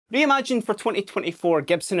Reimagined for 2024,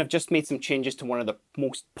 Gibson have just made some changes to one of the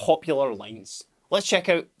most popular lines. Let's check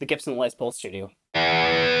out the Gibson Les Paul Studio.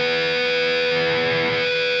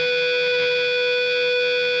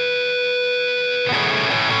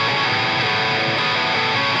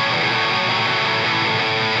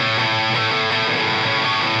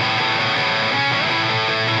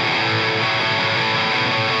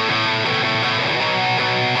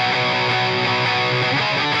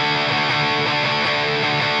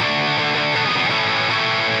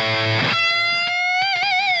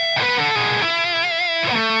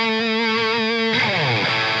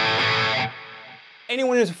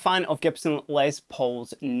 Anyone who's a fan of Gibson Les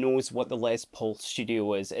Pauls knows what the Les Paul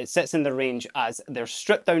Studio is. It sits in the range as their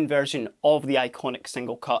stripped down version of the iconic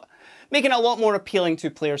single cut, making it a lot more appealing to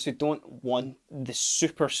players who don't want the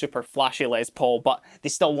super flashy Les Paul, but they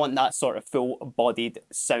still want that sort of full-bodied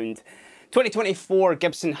sound. 2024,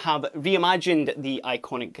 Gibson have reimagined the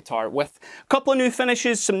iconic guitar with a couple of new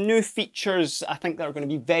finishes, some new features I think that are going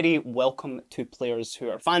to be very welcome to players who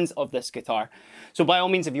are fans of this guitar. So by all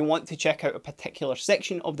means, if you want to check out a particular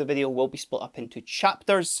section of the video, will be split up into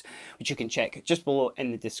chapters, which you can check just below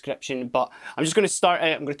in the description. But I'm just going to start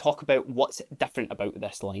out, I'm going to talk about what's different about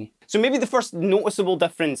this line. So maybe the first noticeable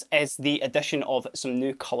difference is the addition of some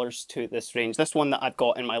new colours to this range. This one that I've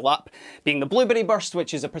got in my lap being the Blueberry Burst,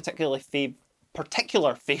 which is a particular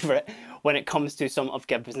favourite when it comes to some of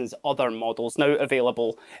Gibson's other models now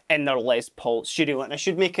available in their Les Paul Studio. And I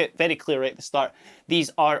should make it very clear right at the start,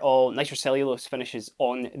 these are all nitrocellulose finishes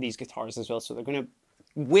on these guitars as well, so they're going to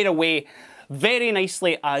wear away very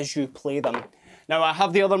nicely as you play them. Now I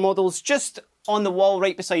have the other models just on the wall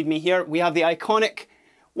right beside me here. We have the iconic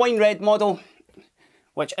wine red model,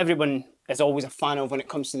 which everyone is always a fan of when it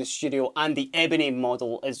comes to the Studio, and the ebony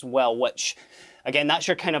model as well, which again, that's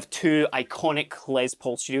your kind of two iconic Les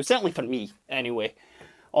Paul Studios, certainly for me anyway.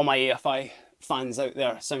 All my AFI fans out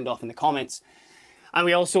there, sound off in the comments. And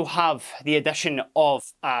we also have the addition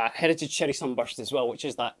of Heritage Cherry Sunburst as well, which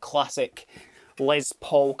is that classic Les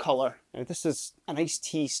Paul colour. Now this is an iced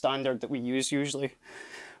tea standard that we use usually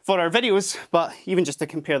for our videos, but even just to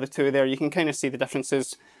compare the two there, you can kind of see the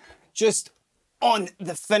differences just on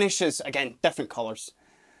the finishes. Again, different colours.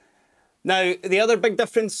 Now, the other big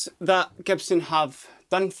difference that Gibson have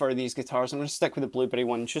done for these guitars, I'm going to stick with the Blueberry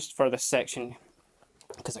one just for this section,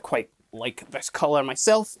 because I quite like this colour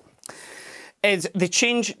myself, is the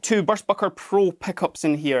change to Burstbucker Pro pickups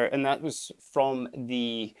in here, and that was from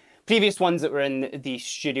the previous ones that were in the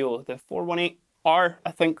Studio. The 418R,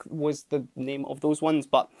 I think, was the name of those ones,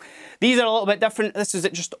 but these are a little bit different. This is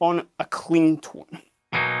it just on a clean tone.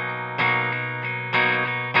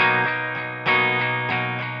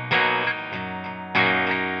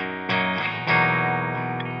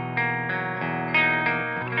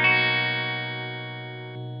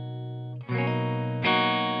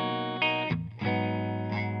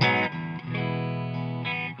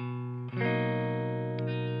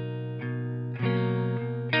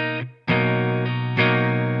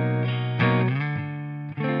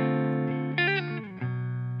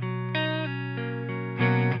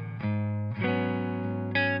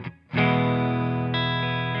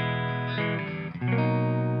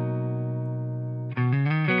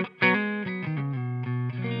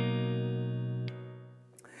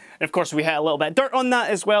 And of course, we had a little bit of dirt on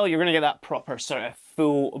that as well. You're going to get that proper sort of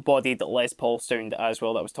full-bodied Les Paul sound as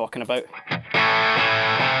well that I was talking about.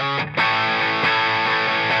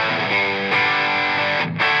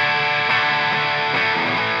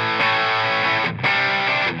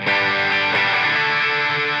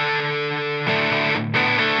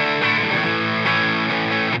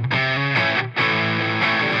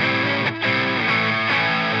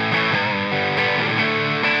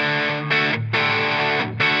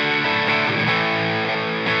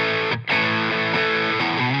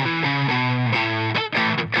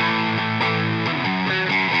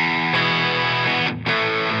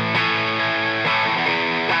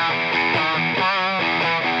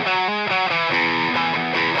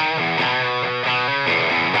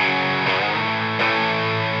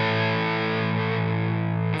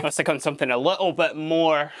 Let's stick on something a little bit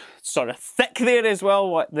more sort of thick there as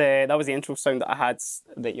well. That was the intro sound that I had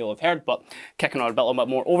that you'll have heard, but kicking on a little bit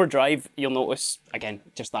more overdrive, you'll notice, again,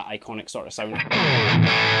 just that iconic sort of sound.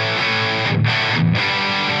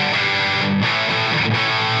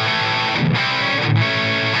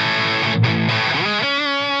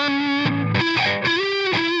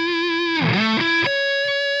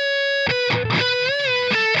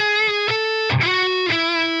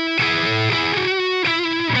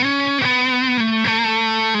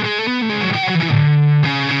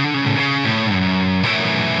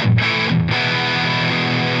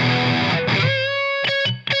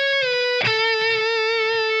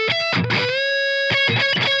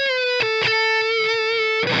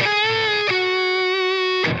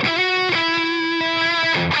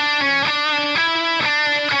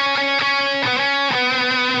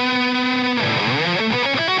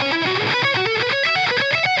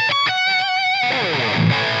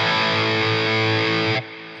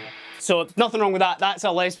 So nothing wrong with that. That's a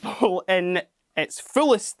Les Paul in its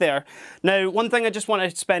fullest there. Now, one thing I just want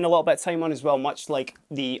to spend a little bit of time on as well, much like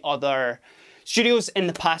the other studios in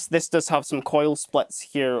the past, this does have some coil splits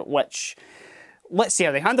here, which, let's see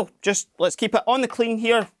how they handle. Just let's keep it on the clean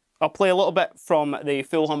here. I'll play a little bit from the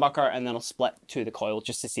full humbucker and then I'll split to the coil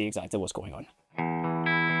just to see exactly what's going on.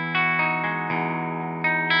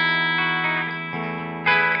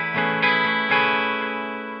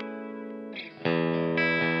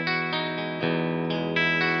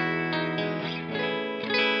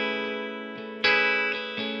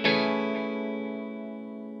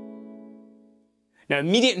 Now,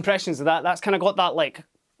 immediate impressions of that, that's kind of got that like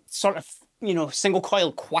sort of, you know, single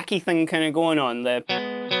coil quacky thing kind of going on.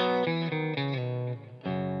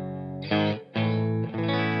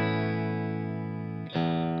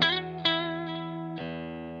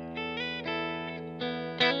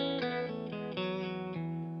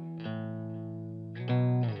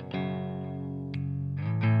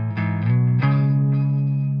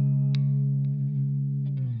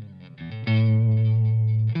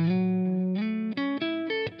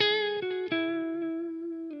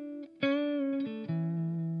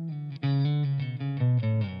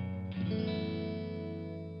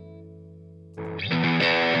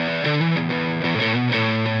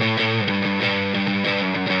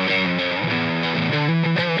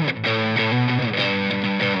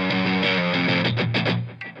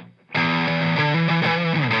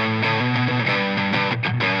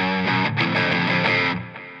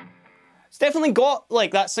 Definitely got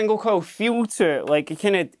like that single coil feel to it. Like, you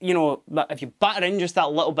kind of, you know, if you batter in just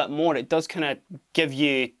that little bit more, it does kind of give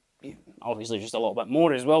you, obviously just a little bit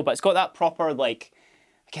more as well, but it's got that proper, like,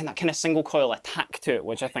 again, that kind of single coil attack to it,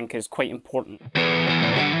 which I think is quite important.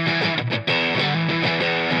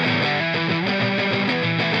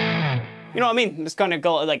 You know what I mean? It's kind of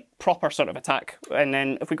got like proper sort of attack. And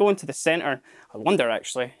then if we go into the center, I wonder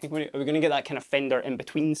actually, are we going to get that kind of Fender in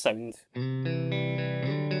between sound?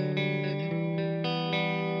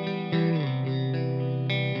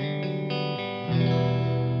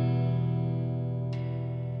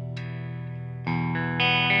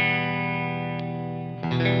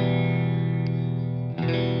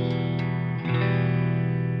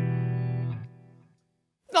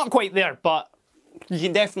 Not quite there, but you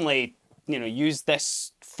can definitely, you know, use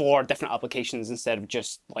this for different applications instead of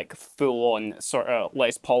just like full-on sort of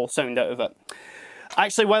Les Paul sound out of it.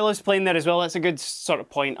 Actually, while I was playing there as well, that's a good sort of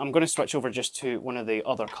point. I'm going to switch over just to one of the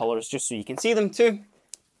other colours just so you can see them too.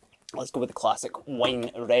 Let's go with the classic wine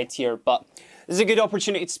red here, but this is a good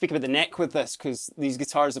opportunity to speak about the neck with this because these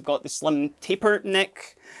guitars have got the slim taper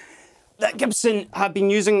neck that Gibson have been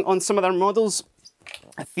using on some of their models.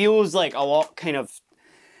 It feels like a lot kind of,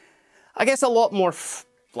 I guess, a lot more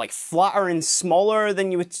like flatter and smaller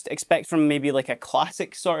than you would expect from maybe like a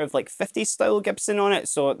classic sort of like 50s style Gibson on it.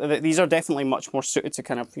 So these are definitely much more suited to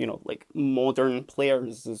kind of, you know, like modern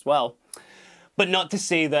players as well. But not to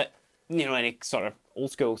say that, you know, any sort of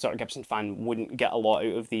old school sort of Gibson fan wouldn't get a lot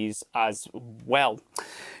out of these as well.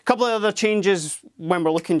 A couple of other changes when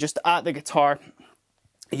we're looking just at the guitar.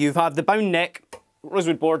 You have the bound neck,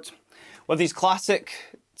 rosewood board, with these classic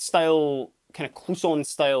style, kind of close-on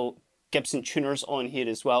style Gibson tuners on here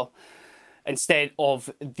as well, instead of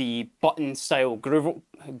the button style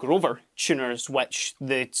Grover tuners, which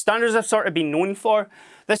the standards have sort of been known for.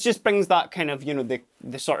 This just brings that kind of, you know,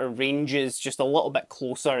 the sort of ranges just a little bit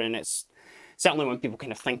closer, and it's certainly when people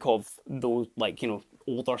kind of think of those, like, you know,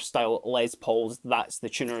 older style Les Pauls, that's the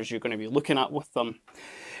tuners you're going to be looking at with them.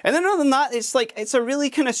 And then other than that, it's like, it's a really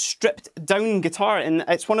kind of stripped down guitar, and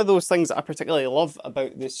it's one of those things that I particularly love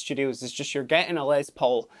about the studios, is just you're getting a Les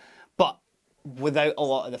Paul, but without a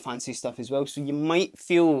lot of the fancy stuff as well. So you might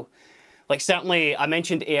feel like, certainly I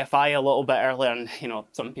mentioned AFI a little bit earlier, and you know,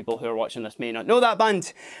 some people who are watching this may not know that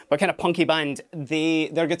band, but kind of punky band.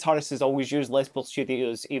 Their guitarist has always used Les Paul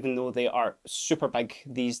Studios, even though they are super big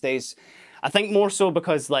these days. I think more so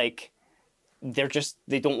because like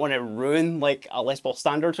they don't want to ruin like a Les Paul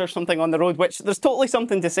standard or something on the road, which there's totally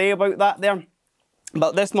something to say about that there.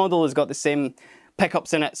 But this model has got the same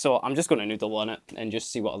pickups in it, so I'm just going to noodle on it and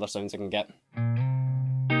just see what other sounds I can get.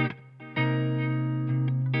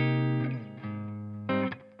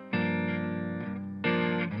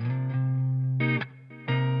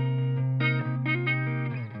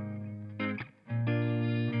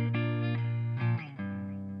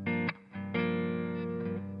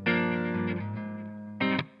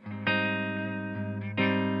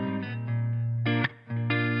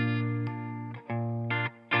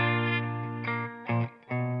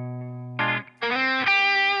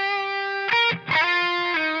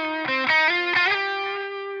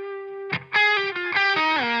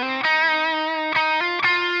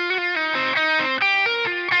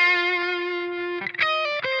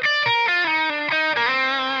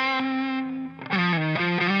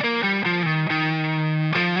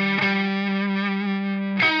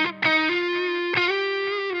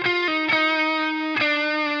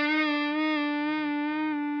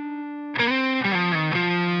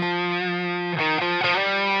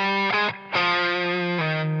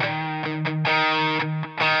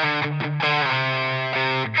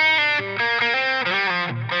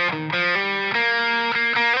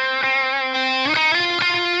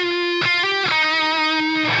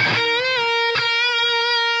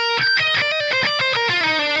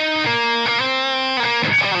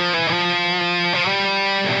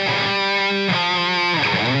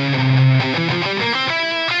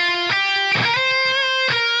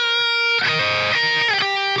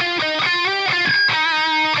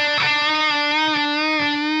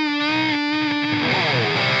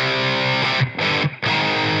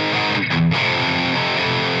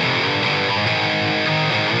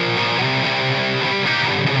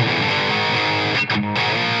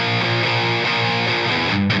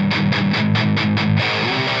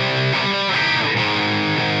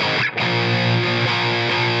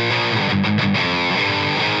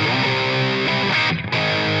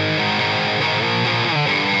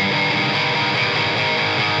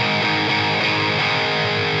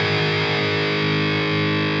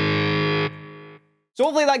 So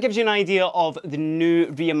hopefully that gives you an idea of the new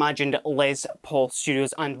reimagined Les Paul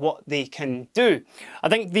Studios and what they can do. I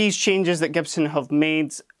think these changes that Gibson have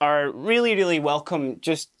made are really, really welcome.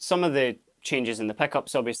 Just some of the changes in the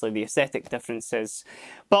pickups, obviously the aesthetic differences,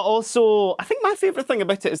 but also I think my favourite thing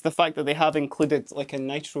about it is the fact that they have included like a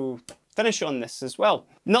nitro finish on this as well.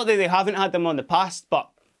 Not that they haven't had them on the past, but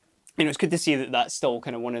you know, it's good to see that that's still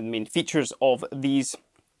kind of one of the main features of these.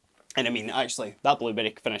 And I mean, actually, that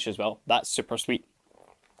blueberry finish as well, that's super sweet.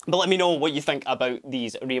 But let me know what you think about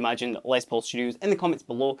these reimagined Les Paul Studios in the comments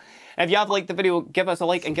below. If you have liked the video, give us a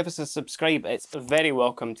like and give us a subscribe. It's very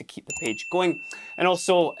welcome to keep the page going. And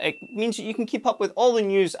also, it means that you can keep up with all the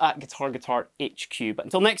news at Guitar HQ. But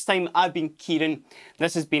until next time, I've been Kieran.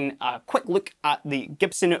 This has been a quick look at the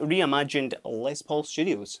Gibson reimagined Les Paul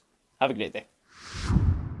Studios. Have a great day.